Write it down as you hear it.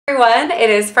Everyone, it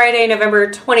is Friday,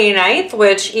 November 29th,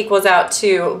 which equals out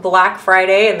to Black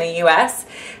Friday in the US,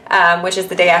 which is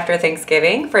the day after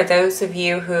Thanksgiving. For those of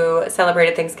you who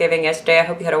celebrated Thanksgiving yesterday, I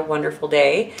hope you had a wonderful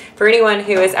day. For anyone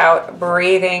who is out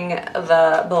braving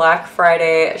the Black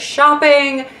Friday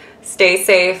shopping, stay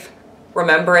safe,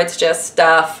 remember it's just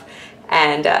stuff,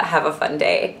 and have a fun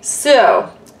day. So,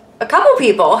 a couple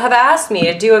people have asked me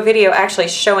to do a video actually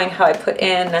showing how I put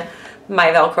in my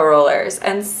Velcro rollers,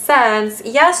 and since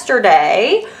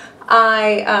yesterday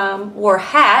I wore a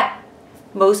hat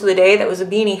most of the day that was a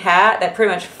beanie hat that pretty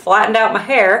much flattened out my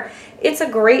hair, it's a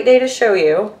great day to show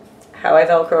you how I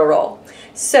Velcro roll.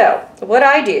 So what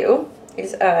I do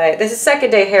is, this is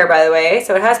second day hair by the way,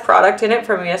 so it has product in it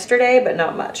from yesterday but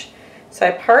not much. So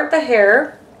I part the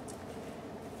hair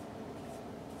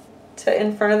to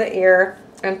in front of the ear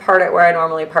and part it where I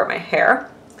normally part my hair.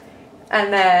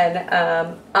 And then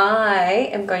I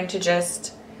am going to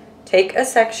just take a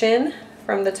section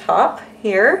from the top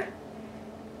here,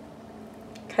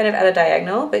 kind of at a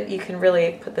diagonal, but you can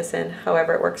really put this in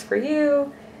however it works for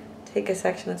you. Take a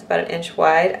section that's about 1 inch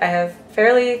wide. I have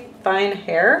fairly fine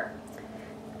hair,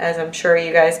 as I'm sure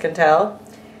you guys can tell.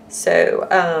 So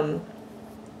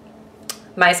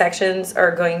my sections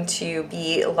are going to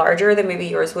be larger than maybe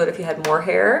yours would if you had more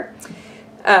hair.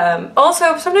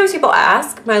 Also, sometimes people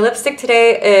ask, my lipstick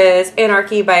today is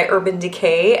Anarchy by Urban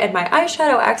Decay, and my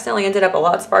eyeshadow accidentally ended up a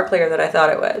lot sparklier than I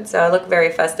thought it would, so I look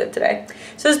very festive today.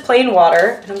 So this is plain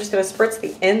water, and I'm just going to spritz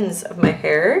the ends of my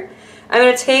hair. I'm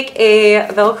going to take a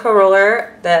Velcro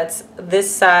roller that's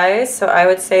this size, so I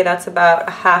would say that's about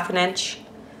 1/2 inch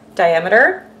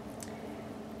diameter.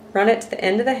 Run it to the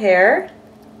end of the hair,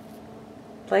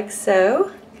 like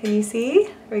so. Can you see?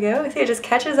 There we go. See, it just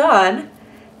catches on.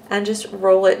 And just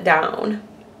roll it down.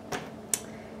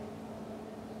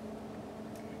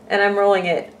 And I'm rolling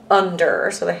it under,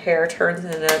 so the hair turns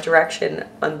in a direction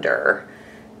under.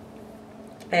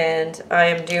 And I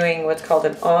am doing what's called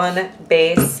an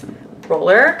on-base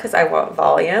roller, because I want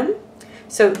volume.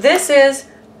 So this is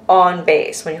on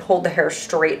base, when you hold the hair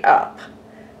straight up.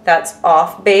 That's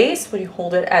off base, when you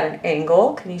hold it at an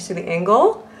angle. Can you see the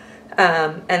angle?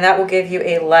 And that will give you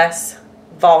a less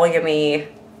volumey,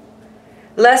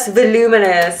 less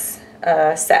voluminous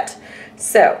set.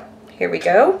 So here we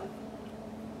go.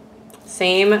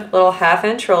 Same little 1/2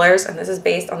 inch rollers, and this is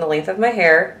based on the length of my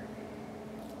hair.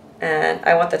 And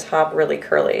I want the top really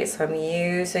curly, so I'm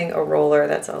using a roller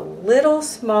that's a little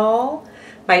small.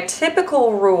 My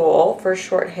typical rule for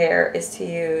short hair is to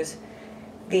use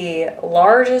the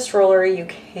largest roller you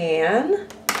can,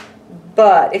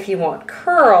 but if you want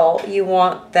curl, you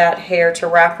want that hair to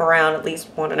wrap around at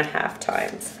least 1.5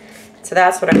 times. So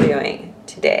that's what I'm doing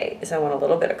today, is I want a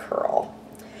little bit of curl.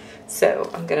 So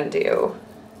I'm gonna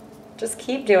just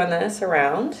keep doing this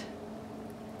around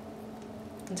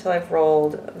until I've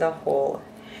rolled the whole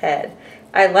head.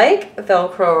 I like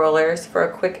Velcro rollers for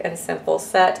a quick and simple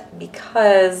set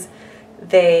because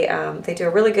they do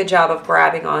a really good job of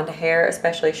grabbing onto hair,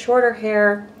 especially shorter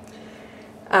hair.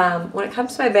 When it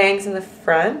comes to my bangs in the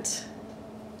front,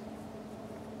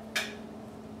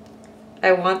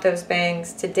 I want those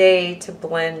bangs today to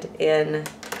blend in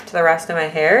to the rest of my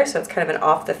hair, so it's kind of an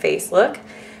off the face look.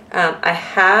 I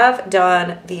have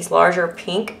done these larger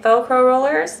pink Velcro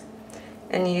rollers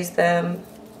and use them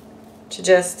to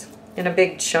just, in a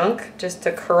big chunk, just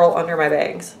to curl under my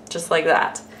bangs, just like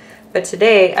that. But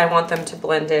today I want them to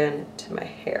blend in to my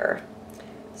hair.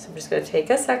 So I'm just going to take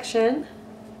a section.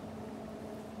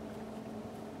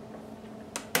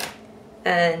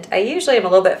 And I usually am a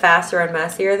little bit faster and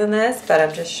messier than this, but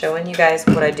I'm just showing you guys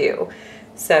what I do.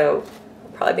 So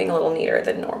I'm probably being a little neater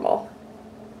than normal.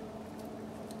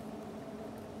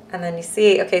 And then you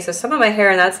see, okay, so some of my hair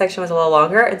in that section was a little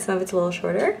longer and some of it's a little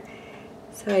shorter.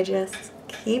 So I just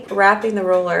keep wrapping the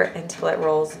roller until it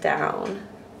rolls down.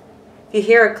 If you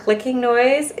hear a clicking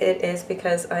noise, it is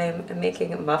because I'm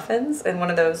making muffins in one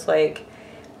of those like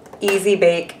easy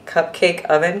bake cupcake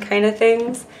oven kind of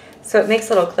things. So it makes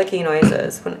little clicky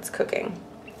noises when it's cooking.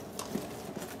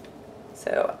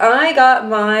 So I got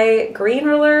my green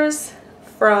rollers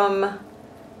from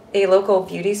a local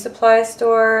beauty supply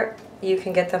store. You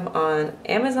can get them on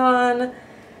Amazon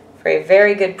for a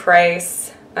very good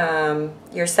price.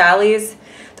 Your Sally's,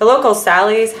 the local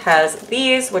Sally's has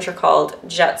these, which are called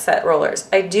Jet Set rollers.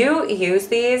 I do use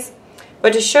these,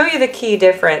 but to show you the key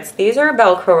difference, these are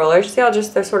Velcro rollers. See how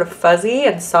they're sort of fuzzy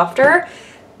and softer?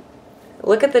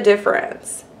 Look at the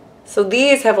difference. So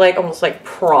these have like almost like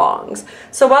prongs.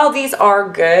 So while these are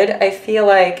good, I feel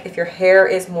like if your hair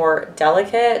is more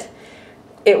delicate,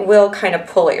 it will kind of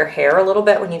pull at your hair a little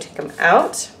bit when you take them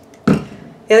out.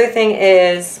 The other thing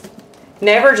is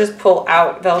Never just pull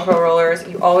out Velcro rollers.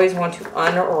 You always want to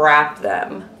unwrap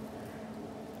them.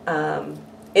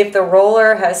 If the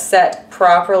roller has set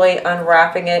properly,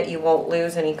 unwrapping it, you won't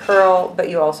lose any curl, but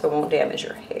you also won't damage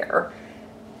your hair.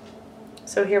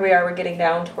 So here we are, we're getting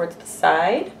down towards the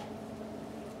side.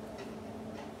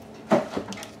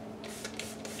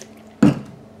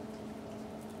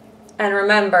 And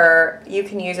remember, you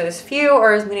can use as few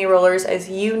or as many rollers as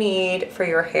you need for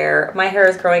your hair. My hair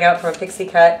is growing out from a pixie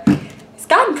cut. It's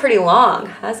gotten pretty long,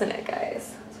 hasn't it,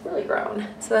 guys? It's really grown,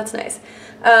 so that's nice.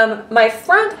 My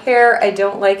front hair, I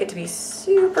don't like it to be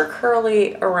super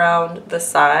curly around the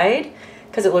side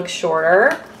because it looks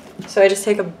shorter. So I just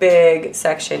take a big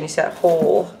section, you see that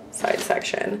whole side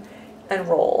section, and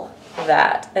roll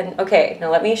that. And okay, now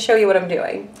let me show you what I'm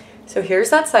doing. So here's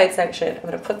that side section. I'm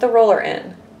going to put the roller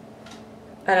in,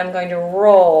 and I'm going to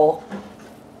roll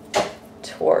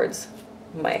towards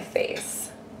my face.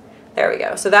 There we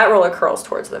go. So that roller curls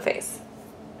towards the face.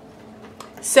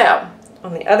 So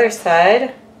on the other side,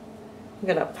 I'm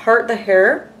going to part the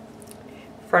hair,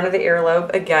 front of the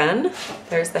earlobe again.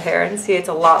 There's the hair, and see it's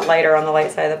a lot lighter on the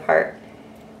light side of the part.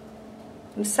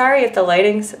 I'm sorry if the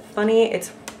lighting's funny.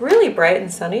 It's really bright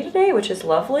and sunny today, which is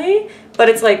lovely, but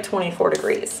it's like 24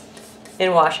 degrees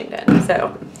in Washington.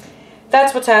 So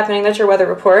that's what's happening. That's your weather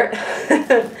report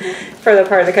for the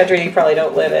part of the country you probably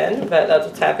don't live in, but that's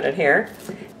what's happening here.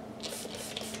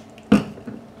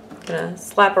 Gonna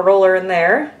slap a roller in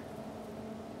there.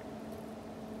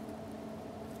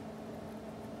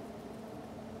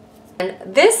 And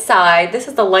this side, this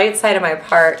is the light side of my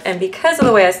part, and because of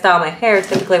the way I style my hair,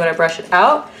 typically when I brush it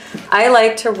out, I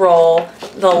like to roll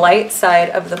the light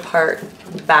side of the part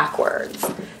backwards.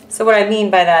 So what I mean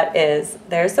by that is,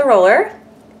 there's the roller,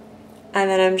 and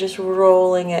then I'm just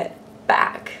rolling it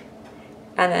back.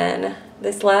 And then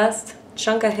this last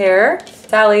chunk of hair,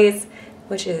 Sally's,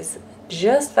 which is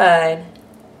just fine,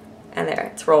 and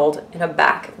there, it's rolled in a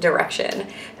back direction.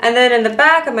 And then in the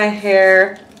back of my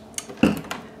hair,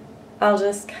 I'll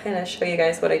just kind of show you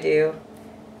guys what I do.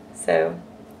 So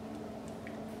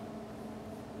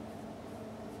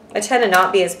I tend to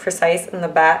not be as precise in the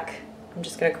back. I'm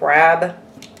just going to grab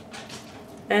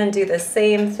and do the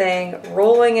same thing,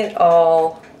 rolling it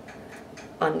all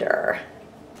under.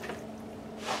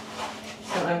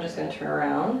 So I'm just going to turn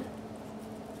around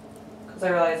because I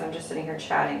realize I'm just sitting here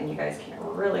chatting and you guys can't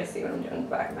really see what I'm doing in the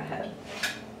back of my head.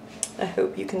 I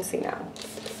hope you can see now.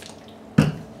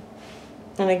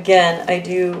 And again, I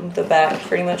do the back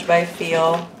pretty much by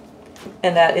feel,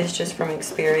 and that is just from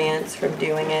experience, from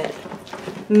doing it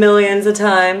millions of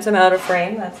times. I'm out of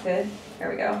frame, that's good.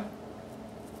 There we go.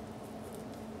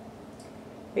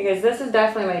 Because this is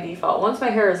definitely my default. Once my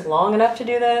hair is long enough to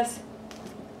do this,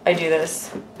 I do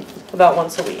this about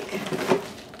once a week.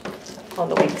 On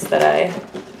the weeks that I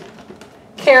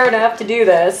care enough to do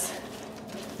this,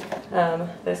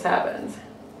 this happens.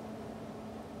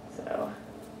 So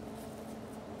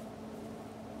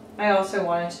I also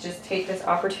wanted to just take this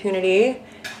opportunity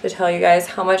to tell you guys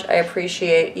how much I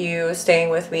appreciate you staying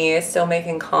with me, still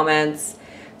making comments,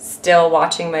 still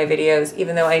watching my videos,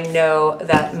 even though I know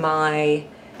that my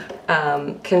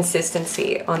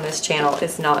consistency on this channel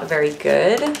is not very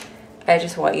good. I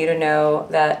just want you to know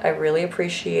that I really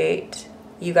appreciate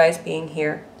you guys being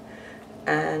here,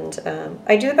 and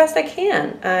I do the best I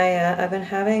can. I've been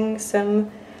having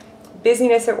some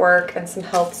busyness at work and some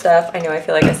health stuff. I know I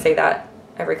feel like I say that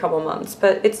every couple months,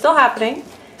 but it's still happening,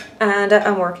 and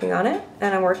I'm working on it,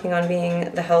 and I'm working on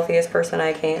being the healthiest person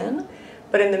I can.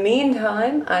 But in the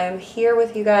meantime, I'm here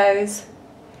with you guys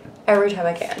every time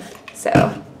I can.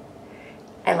 So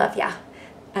I love ya.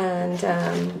 And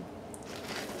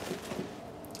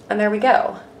there we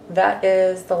go. That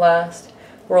is the last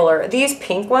roller. These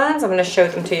pink ones, I'm going to show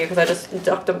them to you because I just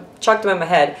chucked them in my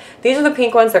head. These are the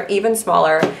pink ones. They're even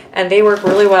smaller, and they work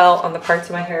really well on the parts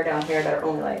of my hair down here that are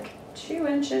only like 2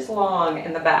 inches long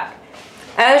in the back.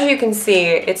 As you can see,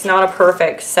 it's not a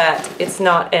perfect set. It's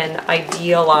not an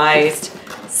idealized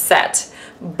set,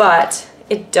 but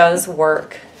it does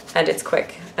work, and it's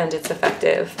quick, and it's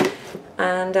effective.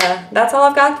 And that's all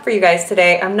I've got for you guys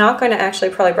today. I'm not going to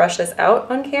actually probably brush this out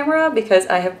on camera because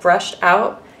I have brushed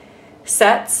out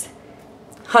sets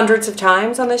hundreds of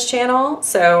times on this channel.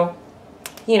 So,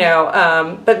 you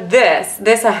know, but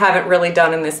this I haven't really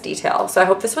done in this detail. So I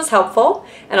hope this was helpful,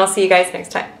 and I'll see you guys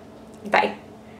next time. Bye.